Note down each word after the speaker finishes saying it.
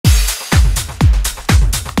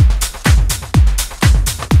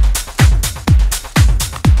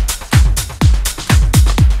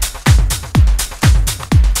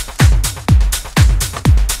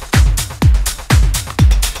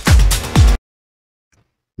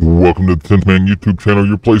welcome to the 10th Man YouTube channel,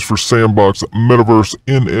 your place for Sandbox, Metaverse,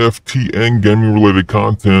 NFT, and gaming-related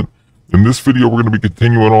content. In this video, we're going to be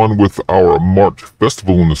continuing on with our March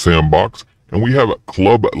Festival in the Sandbox, and we have a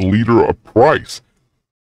club leader a price.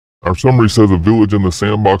 Our summary says a village in the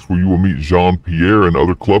Sandbox where you will meet Jean-Pierre and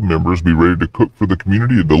other club members. Be ready to cook for the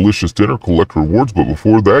community a delicious dinner, collect rewards, but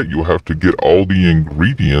before that, you'll have to get all the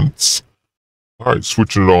ingredients. All right,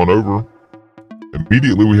 switching it on over.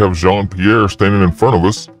 Immediately, we have Jean-Pierre standing in front of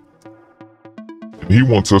us. And he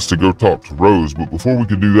wants us to go talk to Rose, but before we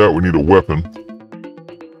can do that, we need a weapon.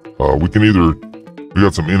 We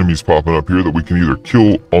got some enemies popping up here that we can either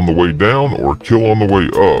kill on the way down or kill on the way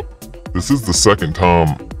up. This is the second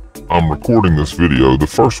time I'm recording this video. The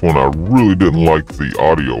first one, I really didn't like the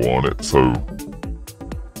audio on it, so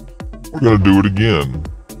we're gonna do it again.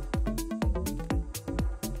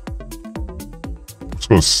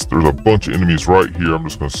 There's a bunch of enemies right here. I'm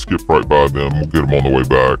just gonna skip right by them. We'll get them on the way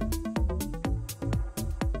back.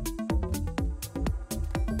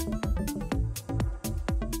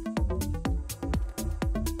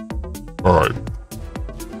 Alright.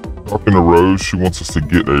 Talking to Rose, she wants us to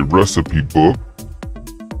get a recipe book.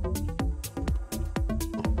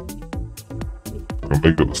 I'm gonna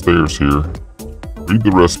make up the stairs here. Read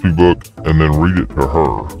the recipe book and then read it to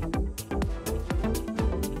her.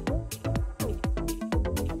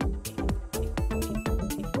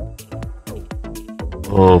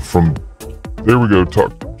 From there we go,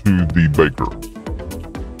 talk to the baker.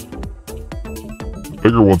 The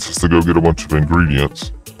baker wants us to go get a bunch of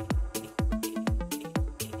ingredients.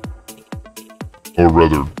 Or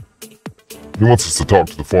rather, he wants us to talk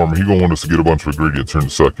to the farmer. He's gonna want us to get a bunch of ingredients here in a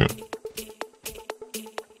second.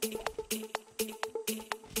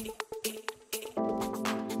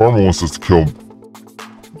 Farmer wants us to kill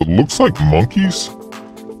what looks like monkeys?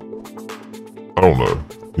 I don't know.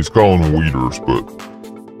 He's calling them weeders, but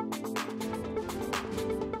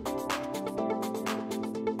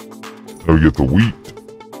now we get the wheat.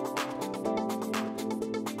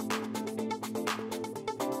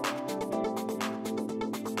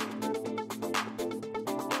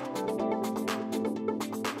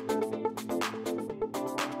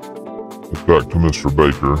 Back to Mr.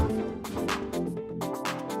 Baker.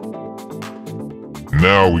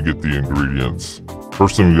 Now we get the ingredients.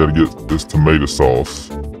 First thing we gotta get is tomato sauce.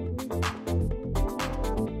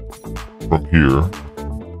 From here.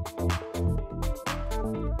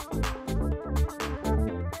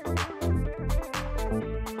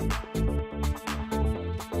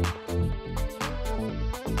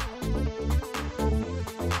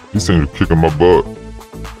 These things are kicking my butt.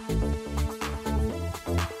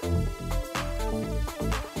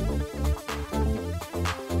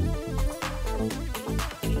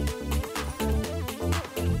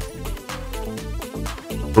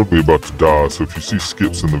 Totally about to die, so if you see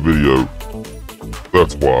skips in the video,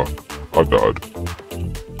 that's why I died.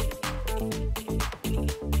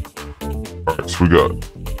 Alright, so we got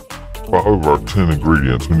 5 of our 10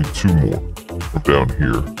 ingredients. We need 2 more from down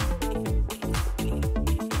here.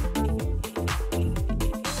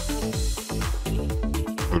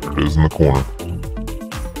 There it is in the corner.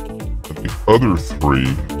 And the other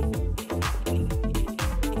 3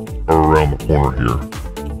 are around the corner here.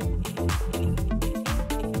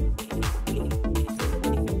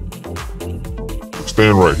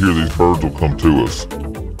 Stand right here, these birds will come to us.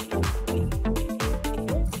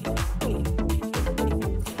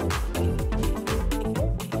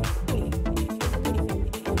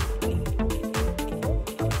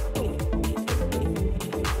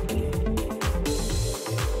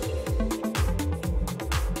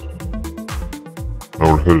 Now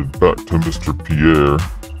we're headed back to Mr. Pierre.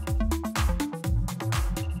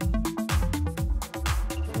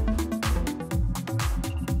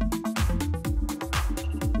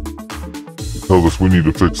 Tells us we need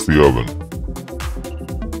to fix the oven.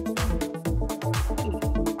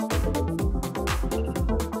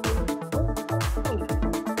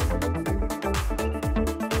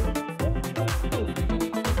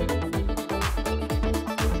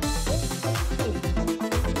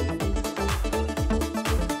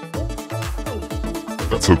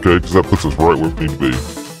 That's okay, because that puts us right where we need to be.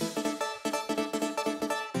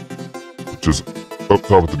 Which is up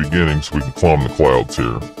top at the beginning, so we can climb the clouds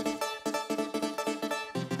here.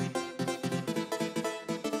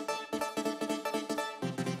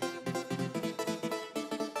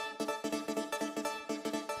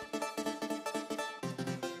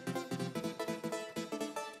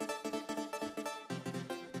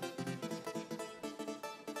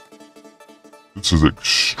 This is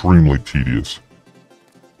extremely tedious.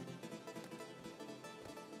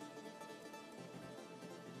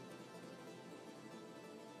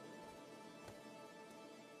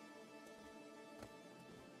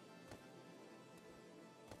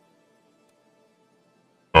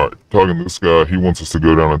 talking to this guy. He wants us to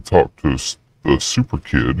go down and talk to the super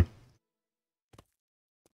kid.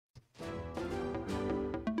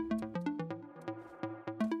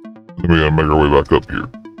 Then we gotta make our way back up here.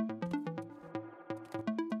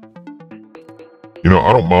 You know,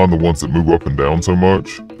 I don't mind the ones that move up and down so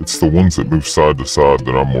much. It's the ones that move side to side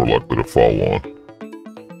that I'm more likely to fall on.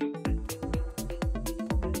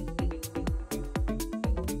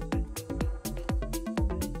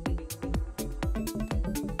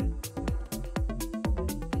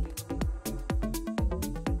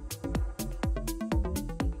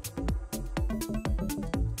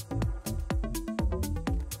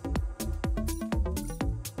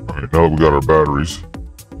 Alright, now that we got our batteries.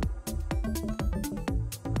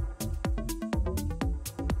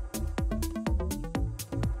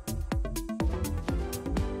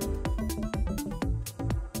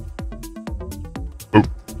 Oh,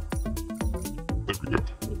 there we go.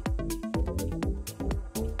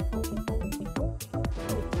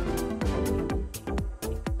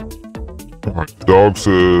 Alright, the dog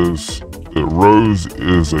says that Rose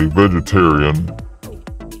is a vegetarian.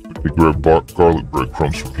 We grab garlic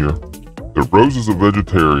breadcrumbs from here. That Rose is a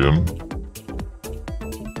vegetarian.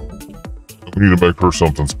 We need to make her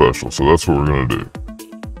something special, so that's what we're gonna do.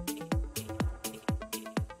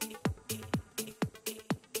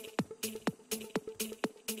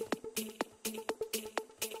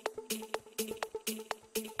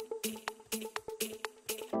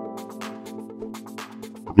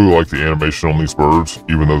 I really like the animation on these birds,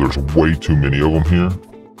 even though there's way too many of them here.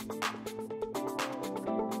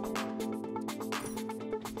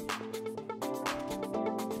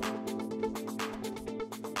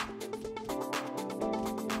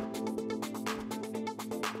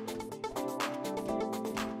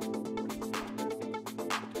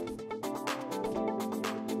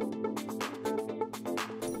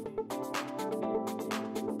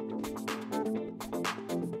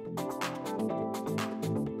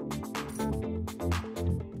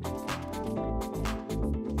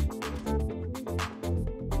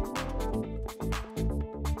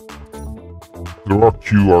 There are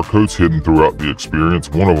QR codes hidden throughout the experience.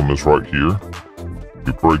 One of them is right here. If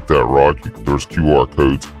you break that rock, there's QR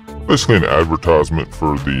codes. Basically an advertisement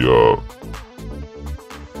for the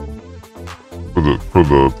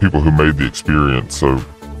people who made the experience. So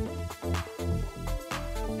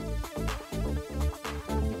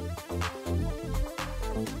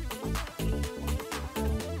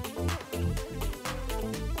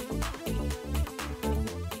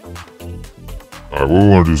alright, what we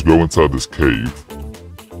want to do is go inside this cave.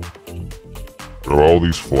 Grab all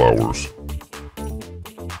these flowers.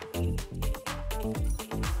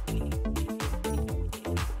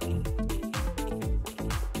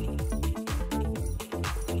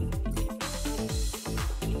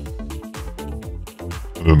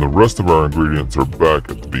 And then the rest of our ingredients are back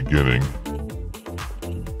at the beginning.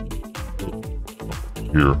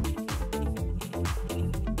 Here.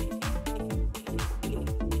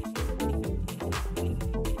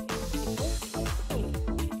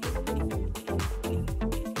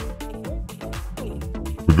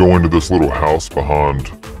 We go into this little house behind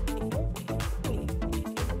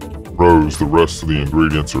Rose. The rest of the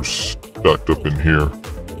ingredients are stacked up in here.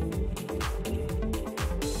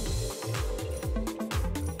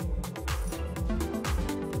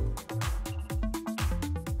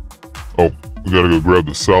 Oh, we gotta go grab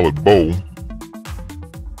the salad bowl.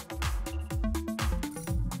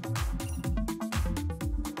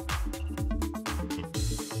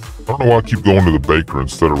 I don't know why I keep going to the baker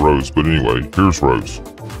instead of Rose, but anyway, here's Rose.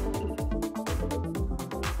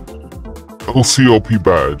 LCLP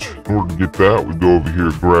badge. In order to get that, we go over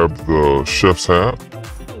here, grab the chef's hat.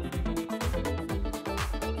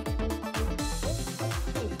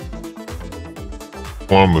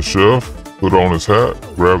 Climb the chef, put on his hat,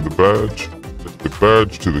 grab the badge, take the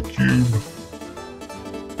badge to the cube,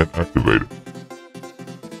 and activate it.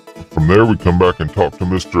 From there, we come back and talk to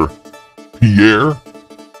Mr. Pierre,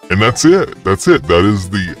 and that's it. That's it. That is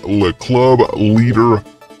the club leader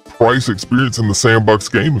price experience in the Sandbox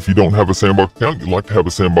game. If you don't have a Sandbox account, you'd like to have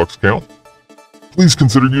a Sandbox account, please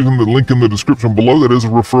consider using the link in the description below. That is a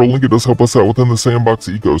referral link. It does help us out within the Sandbox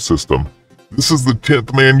ecosystem. This is the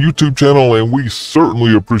 10th Man YouTube channel, and we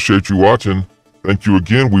certainly appreciate you watching. Thank you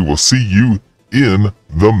again. We will see you in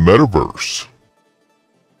the metaverse.